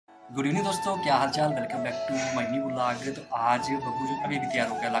Good evening दोस्तों, क्या हाल चाल। Welcome back to mehndi vlog. तो आज बब्बू जो अभी भी तैयार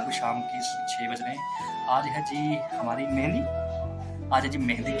हो गया, लगभग शाम की 6 बज रहे हैं। आज है जी हमारी मेहंदी, आज है जी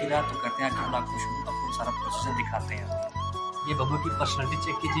मेहंदी की रात। तो करते हैं आज व्लॉग को शुरू, आपको सारा प्रोसेस दिखाते हैं। ये बब्बू की पर्सनैलिटी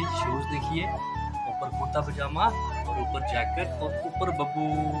चेक कीजिए। शूज़ देखिए, ऊपर कुर्ता पजामा और ऊपर जैकेट और ऊपर बब्बू।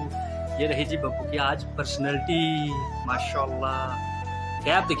 ये रही जी बब्बू की आज पर्सनैलिटी, माशाल्लाह।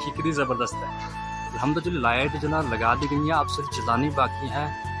 कैप देखिए कितनी ज़बरदस्त है। हम तो चलो लाइट जो ना लगा दी गई है, अब सिर्फ जलानी बाकी है।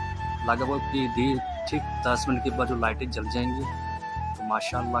 लगभग कि ठीक 10 मिनट के बाद जो लाइटें जल जाएंगी तो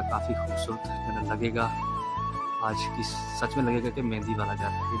माशाल्लाह काफ़ी खूबसूरत लगेगा। आज की सच में लगेगा कि मेहंदी वाला घर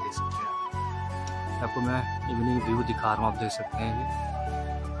है। ये देख सकते हैं, आपको मैं इवनिंग व्यू दिखा रहा हूँ, आप देख सकते हैं।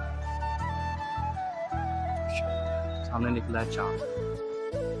 ये सामने निकला है चाँद।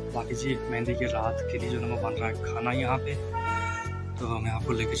 बाकी जी मेहंदी की रात के लिए जो ना बन रहा है खाना यहाँ पे, तो मैं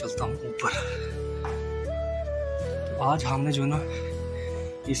आपको लेके चलता हूँ ऊपर। तो आज हमने जो ना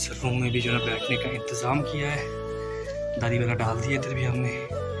इस रूम में भी जो है बैठने का इंतज़ाम किया है। दादी वाला डाल दिया इधर भी हमने,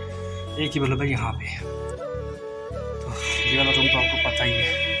 एक ही बल्ब है यहाँ पे। तो ये वाला रूम तो आपको पता ही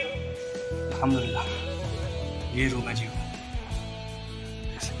है। अल्हम्दुलिल्लाह ये रूम है जी,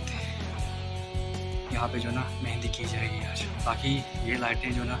 देख सकते हैं। यहाँ पे जो ना मेहंदी की जाएगी आज। बाकी ये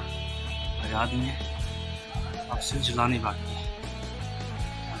लाइटें जो ना लगा दी हैं, अब सिर्फ जलाने बाकी है,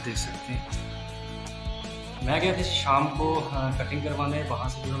 आप देख सकते हैं। मैं गया था शाम को कटिंग करवाने, वहाँ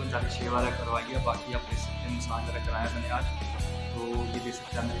से जो मैंने शेव वाला करवाई है। बाकी आप देख सकते हैं मसाज वगैरह कराया मैंने आज। तो ये देख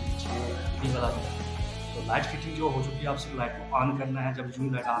सकते हैं मेरे पीछे भी वाला भी। तो लाइट फिटिंग जो हो चुकी है, आपसे लाइट को ऑन करना है। जब जून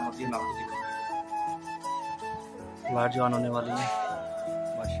लाइट ऑन होती है मैं आपको दिखाऊंगा। लाइट जो ऑन होने वाली है,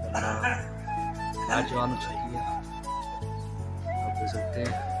 माशाल्लाह लाइट जो ऑन हो चुकी है, आप देख सकते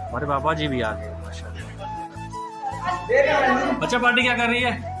हैं। हमारे पापा जी भी आ गए माशाल्लाह। बच्चा पार्टी क्या कर रही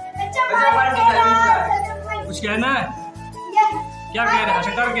है? कुछ कहना है? क्या कह रहे हैं?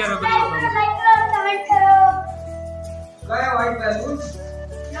 शकर कह रहे हो?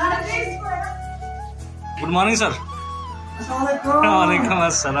 Good morning sir. वालेकुम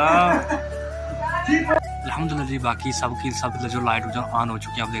अस्सलाम। अल्हम्दुलिल्लाह जी, बाकी सबकी सब जो लाइट जो ऑन हो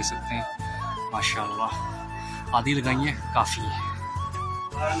चुकी है, आप देख सकते हैं माशाल्लाह। आधी लगाई है, काफ़ी है।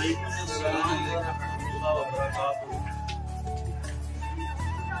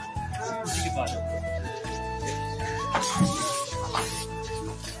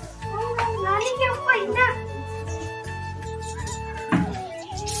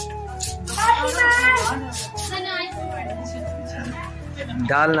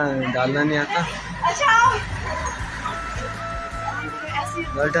 डालना नहीं आता।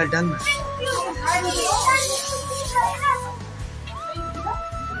 डाल डालना।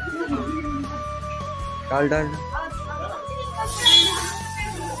 डाल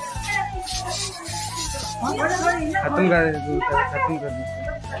खत्म कर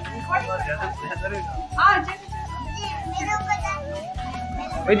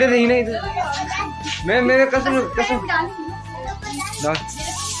इधर नहीं ना, इधर मैं मेरे कसम अच्छा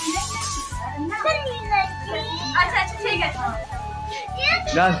ठीक है।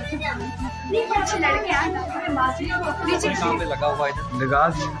 डाल नीचे काम पे लगा हुआ है, लगा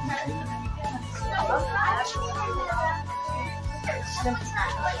अस्सलाम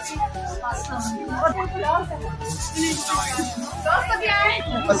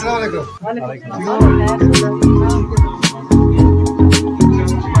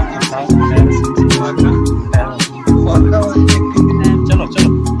चलो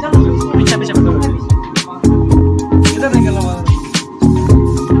पीछे पीछे इधर निकल।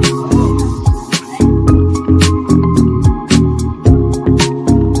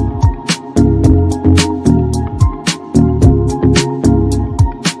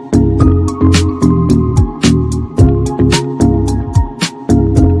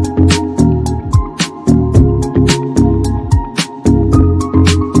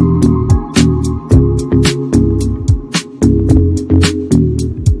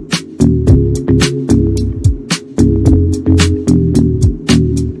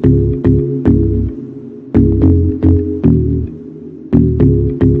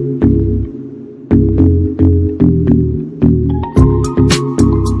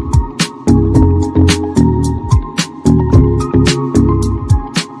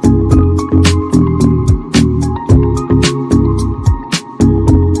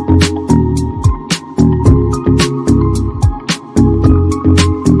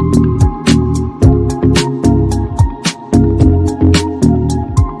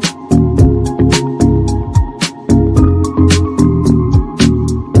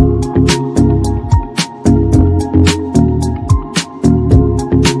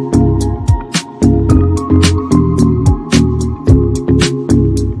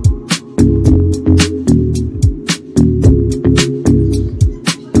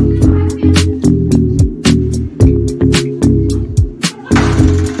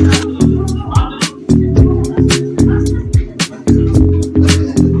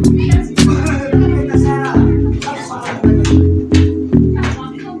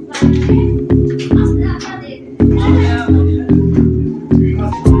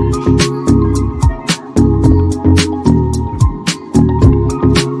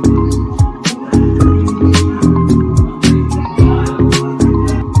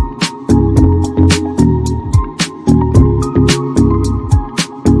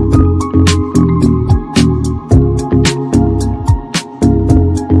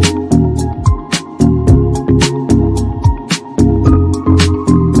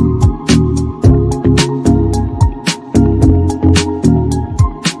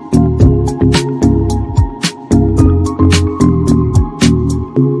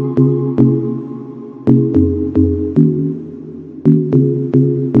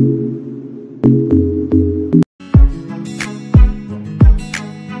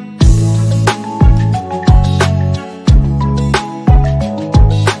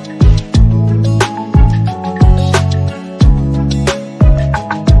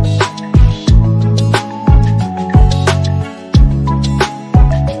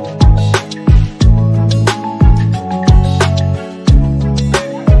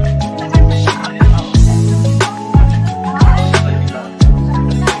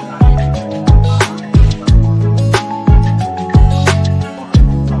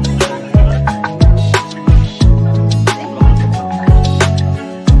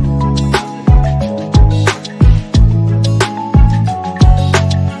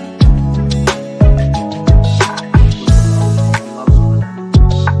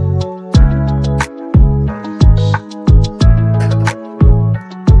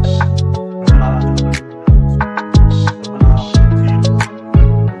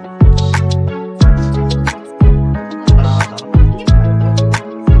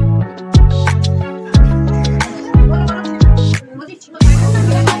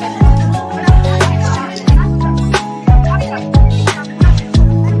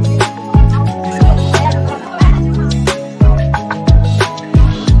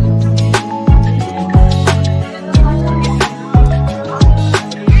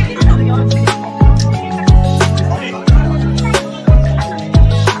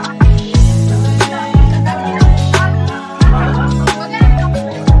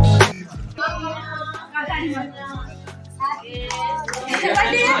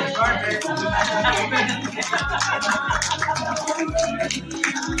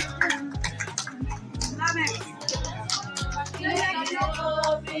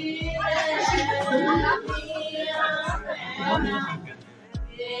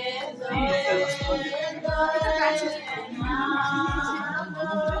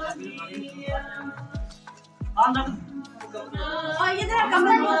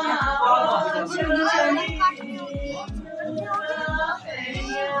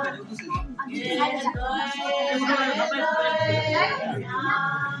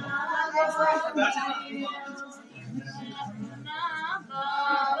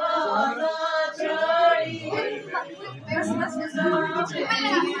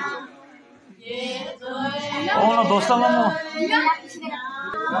 Oh, dosta mamu.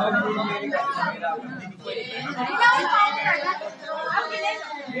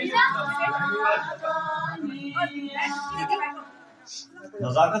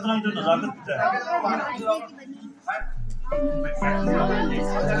 नजाकत नहीं तो नजाकत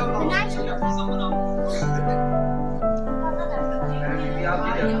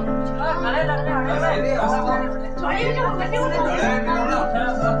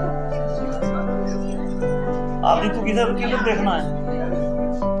आपने तो किधर देखना है?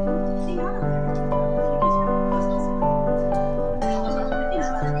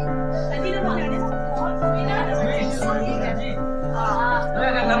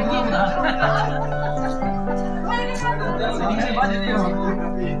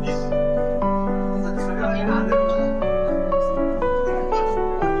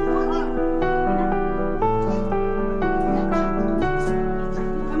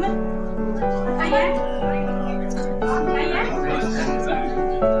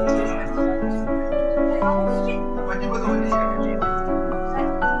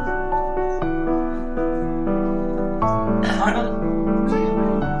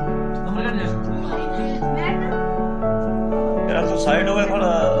 साइड हो गया थोड़ा,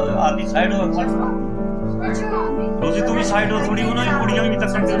 आदमी साइड हो गया रोजी, तू भी साइड हो थोड़ी, वो ना कुड़ियां भी तक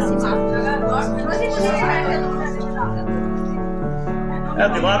सकते हो यार,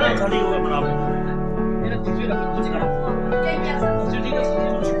 दीवार में खाली होगा बराबर।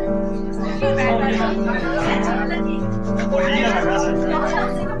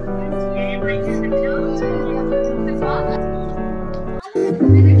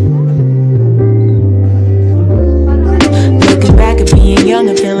 Young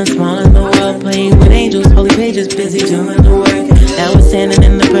and feeling small in the world, playing with angels, holy pages, busy doing the work. Now we're standing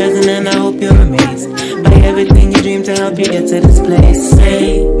in the present and I hope you're amazed by everything you dream to help you get to this place.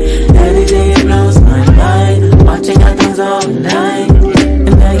 Say, every day it blows my mind, watching how things all night.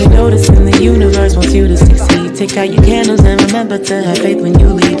 And now you notice in the universe wants you to succeed. Take out your candles and remember to have faith when you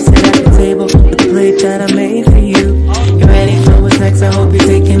leave. Sit at the table with the plate that I made for you. You ready for what's next? I hope you're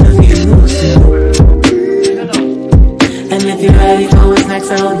taking a view soon. And if you're ready for what's next,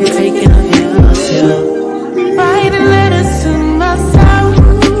 I hope you're taking a view too. Writing letters to myself,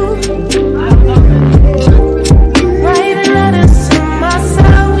 writing letters to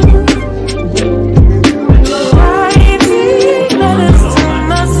myself, writing letters to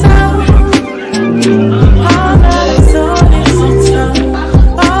myself. All of the stories to tell,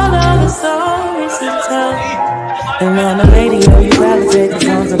 all of the stories to tell. And on the radio you gravitate to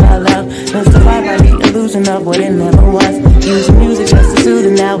songs about love, mystified by the illusion of what it never was. Use music just to soothe,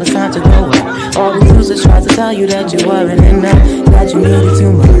 and now it's time to go up. All the losers try to tell you that you weren't enough, that you needed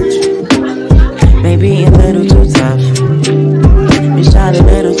too much, maybe a little too tough, you shine a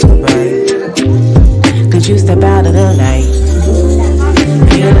little too bright. Could you step out of the light?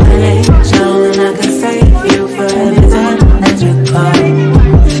 You're an angel and I can save you for every time that you call.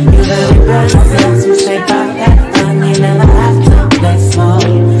 Your very presence will shape our path, and you never have to play small.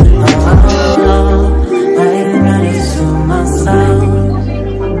 Writing letters to myself,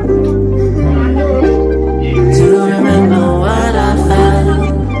 to remember what I felt,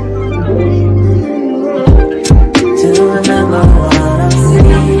 to remember what I see.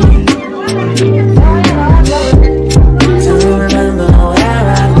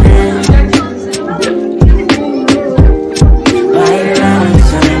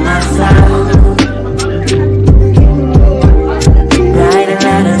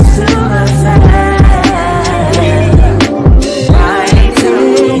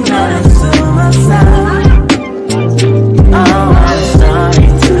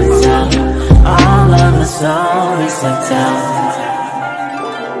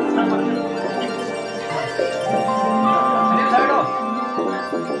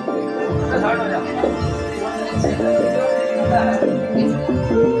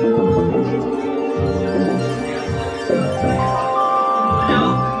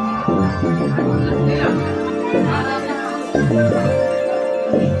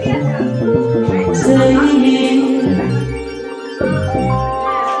 Say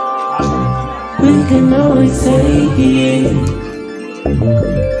we can always say it.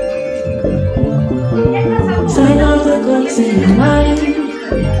 Turn off the clocks in your mind.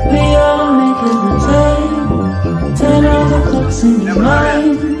 We all make it the time. Turn off the clocks in your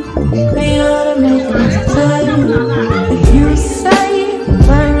mind. We ought to make it the time. If you say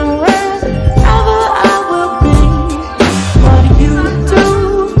run away, ever I will be. What you do,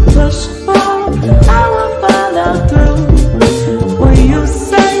 push for, I will follow through. What you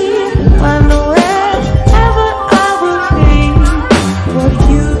say, run away, ever I will be. What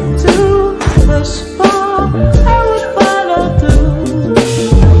you do, push for, I will follow through.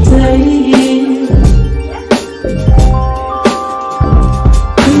 Say it.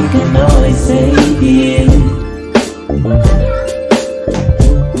 We can always say it.